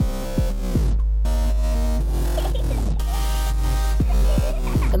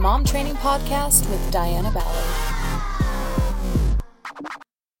Mom Training Podcast with Diana Ballard.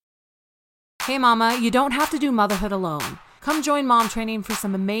 Hey mama, you don't have to do motherhood alone. Come join Mom Training for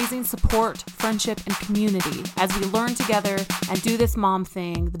some amazing support, friendship, and community as we learn together and do this mom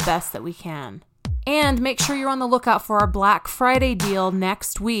thing the best that we can. And make sure you're on the lookout for our Black Friday deal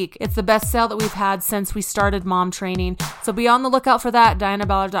next week. It's the best sale that we've had since we started Mom Training. So be on the lookout for that,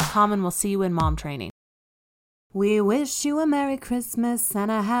 dianaballard.com, and we'll see you in Mom Training. We wish you a Merry Christmas and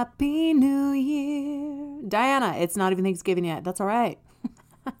a Happy New Year. Diana, it's not even Thanksgiving yet. That's all right.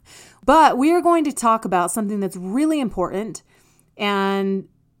 But we are going to talk about something that's really important and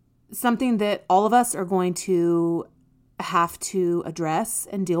something that all of us are going to have to address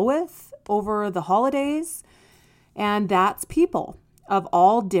and deal with over the holidays, and that's people of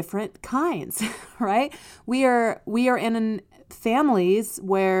all different kinds, right? We are in families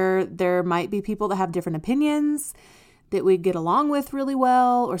where there might be people that have different opinions that we get along with really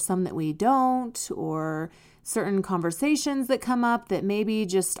well, or some that we don't, or certain conversations that come up that maybe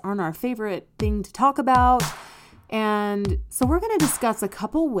just aren't our favorite thing to talk about. And so we're going to discuss a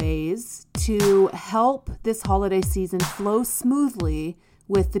couple ways to help this holiday season flow smoothly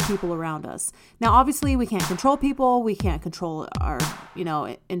with the people around us. Now, obviously, we can't control people. We can't control our,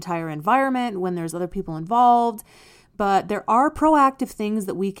 entire environment when there's other people involved. But there are proactive things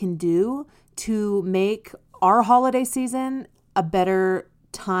that we can do to make our holiday season a better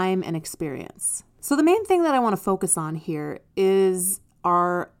time and experience. So the main thing that I want to focus on here is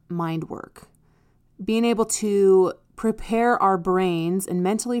our mind work. Being able to prepare our brains and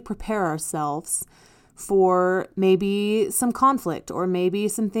mentally prepare ourselves for maybe some conflict or maybe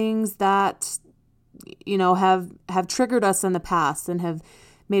some things that, have triggered us in the past and have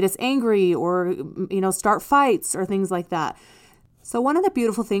made us angry or, start fights or things like that. So one of the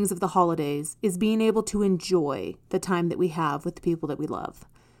beautiful things of the holidays is being able to enjoy the time that we have with the people that we love.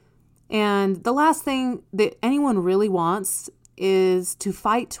 And the last thing that anyone really wants is to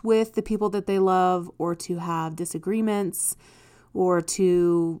fight with the people that they love, or to have disagreements, or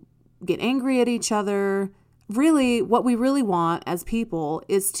to get angry at each other. Really, what we really want as people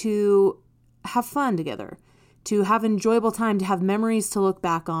is to have fun together, to have enjoyable time, to have memories to look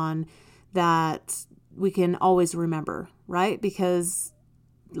back on that we can always remember, right? Because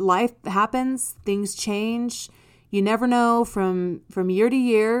life happens, things change. You never know from year to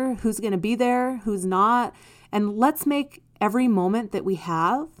year who's going to be there, who's not. And let's make every moment that we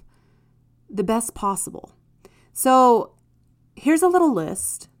have the best possible. So here's a little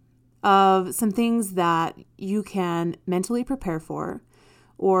list of some things that you can mentally prepare for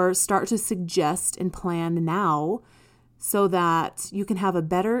or start to suggest and plan now so that you can have a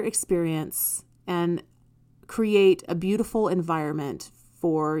better experience and create a beautiful environment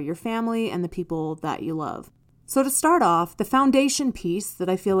for your family and the people that you love. So to start off, the foundation piece that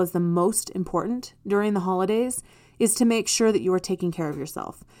I feel is the most important during the holidays is to make sure that you are taking care of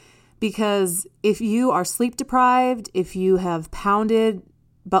yourself. Because if you are sleep deprived, if you have pounded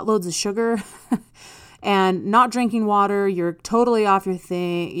buttloads of sugar and not drinking water, you're totally off your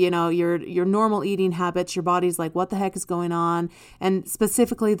thing, your normal eating habits, your body's like, what the heck is going on? And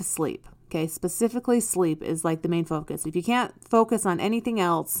specifically the sleep, okay? Specifically sleep is like the main focus. If you can't focus on anything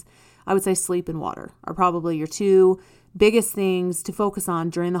else, I would say sleep and water are probably your two biggest things to focus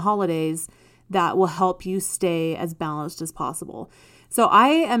on during the holidays that will help you stay as balanced as possible. So I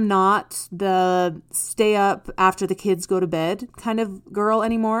am not the stay up after the kids go to bed kind of girl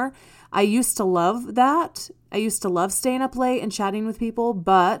anymore. I used to love that. I used to love staying up late and chatting with people,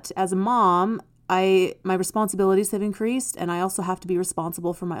 but as a mom, my responsibilities have increased, and I also have to be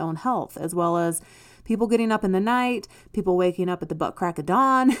responsible for my own health, as well as people getting up in the night, people waking up at the butt crack of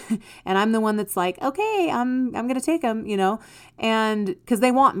dawn, and I'm the one that's like, okay, I'm going to take them, and because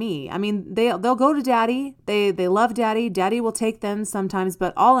they want me. I mean, they'll go to daddy. They love daddy. Daddy will take them sometimes,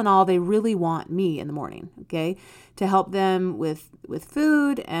 but all in all, they really want me in the morning, okay, to help them with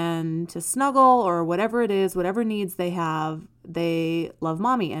food and to snuggle or whatever it is, whatever needs they have. They love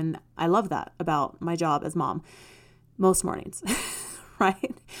mommy, and I love that about my job as mom most mornings.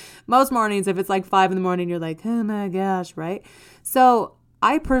 Right? Most mornings, if it's like 5 a.m, you're like, oh my gosh, right? So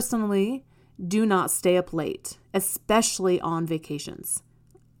I personally do not stay up late, especially on vacations.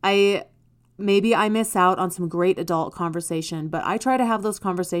 Maybe I miss out on some great adult conversation, but I try to have those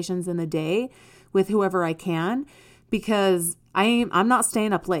conversations in the day with whoever I can, because I'm not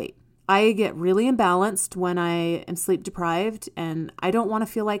staying up late. I get really imbalanced when I am sleep deprived, and I don't want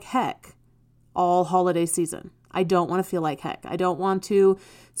to feel like heck all holiday season. I don't want to feel like heck. I don't want to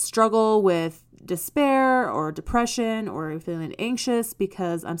struggle with despair or depression or feeling anxious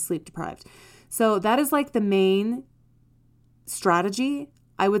because I'm sleep deprived. So that is like the main strategy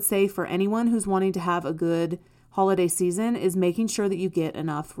I would say for anyone who's wanting to have a good holiday season is making sure that you get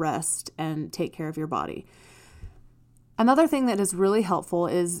enough rest and take care of your body. Another thing that is really helpful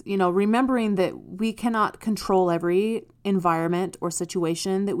is, remembering that we cannot control every environment or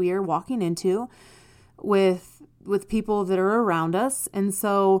situation that we are walking into with people that are around us. And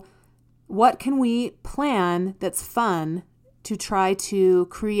so what can we plan that's fun to try to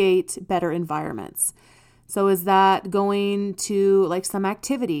create better environments? So is that going to like some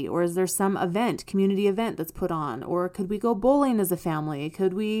activity, or is there some event, community event that's put on? Or could we go bowling as a family?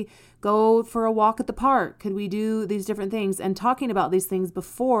 Could we go for a walk at the park? Could we do these different things? And talking about these things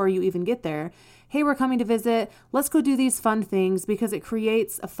before you even get there. Hey, we're coming to visit. Let's go do these fun things, because it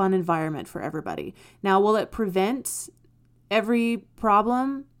creates a fun environment for everybody. Now, will it prevent every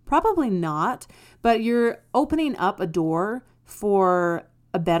problem? Probably not, but you're opening up a door for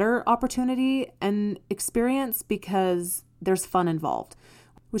a better opportunity and experience because there's fun involved,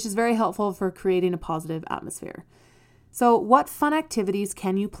 which is very helpful for creating a positive atmosphere. So what fun activities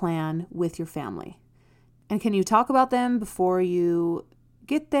can you plan with your family? And can you talk about them before you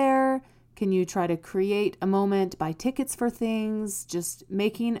get there? Can you try to create a moment, buy tickets for things, just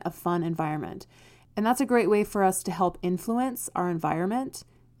making a fun environment? And that's a great way for us to help influence our environment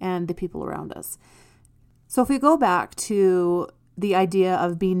and the people around us. So if we go back to the idea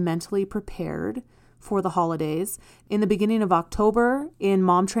of being mentally prepared for the holidays, in the beginning of October in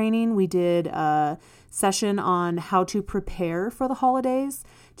mom training, we did a session on how to prepare for the holidays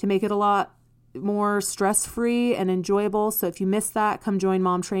to make it a lot more stress-free and enjoyable. So if you missed that, come join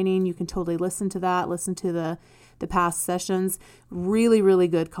mom training. You can totally listen to that, listen to the past sessions. Really, really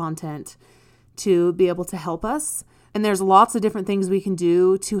good content to be able to help us. And there's lots of different things we can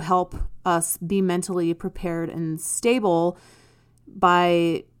do to help us be mentally prepared and stable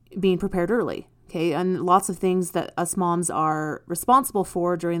by being prepared early. Okay. And lots of things that us moms are responsible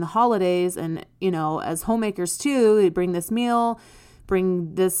for during the holidays. And, as homemakers too, we bring this meal,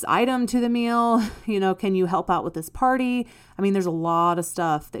 bring this item to the meal, can you help out with this party? I mean, there's a lot of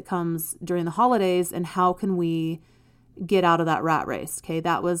stuff that comes during the holidays, and how can we get out of that rat race? Okay.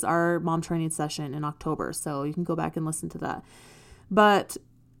 That was our mom training session in October. So you can go back and listen to that. But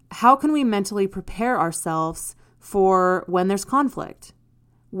how can we mentally prepare ourselves for when there's conflict,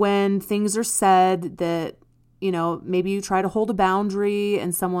 when things are said that, maybe you try to hold a boundary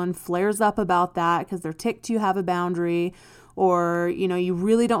and someone flares up about that because they're ticked you have a boundary, or, you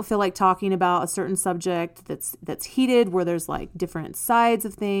really don't feel like talking about a certain subject that's heated, where there's like different sides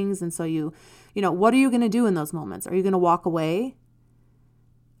of things. And so what are you going to do in those moments? Are you going to walk away?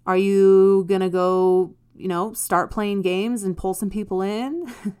 Are you going to go, start playing games and pull some people in?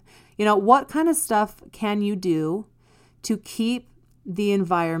 What kind of stuff can you do to keep the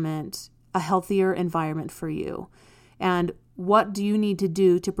environment a healthier environment for you? And what do you need to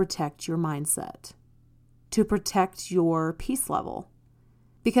do to protect your mindset, to protect your peace level?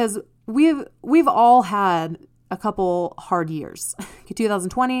 Because we've all had a couple hard years.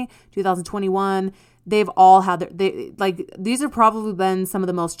 2020, 2021, they've all had these have probably been some of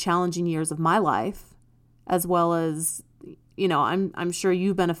the most challenging years of my life, as well as, I'm sure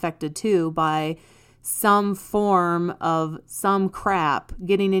you've been affected too by some form of some crap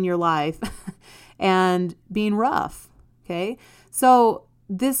getting in your life and being rough. Okay. So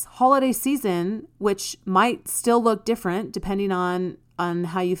this holiday season, which might still look different depending on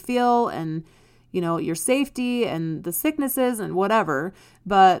how you feel and, your safety and the sicknesses and whatever,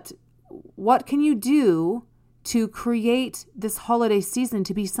 but what can you do to create this holiday season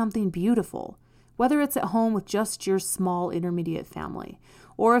to be something beautiful? Whether it's at home with just your small intermediate family,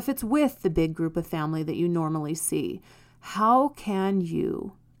 or if it's with the big group of family that you normally see, how can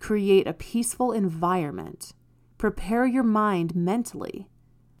you create a peaceful environment, prepare your mind mentally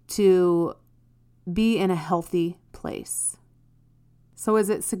to be in a healthy place? So is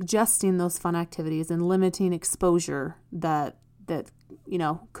it suggesting those fun activities and limiting exposure that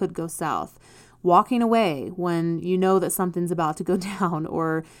could go south? Walking away when you know that something's about to go down,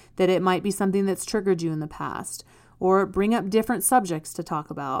 or that it might be something that's triggered you in the past, or bring up different subjects to talk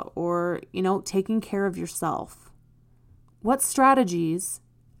about, or, taking care of yourself. What strategies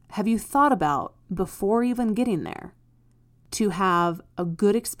have you thought about before even getting there to have a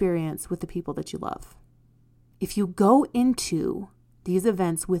good experience with the people that you love? If you go into these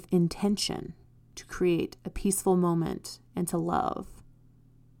events with intention to create a peaceful moment and to love,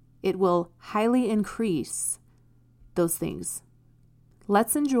 it will highly increase those things.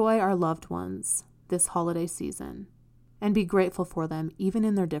 Let's enjoy our loved ones this holiday season and be grateful for them, even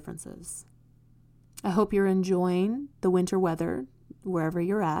in their differences. I hope you're enjoying the winter weather wherever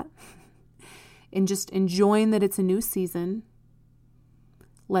you're at and just enjoying that it's a new season.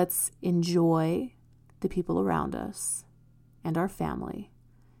 Let's enjoy the people around us and our family.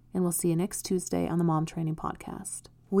 And we'll see you next Tuesday on the Mom Training Podcast.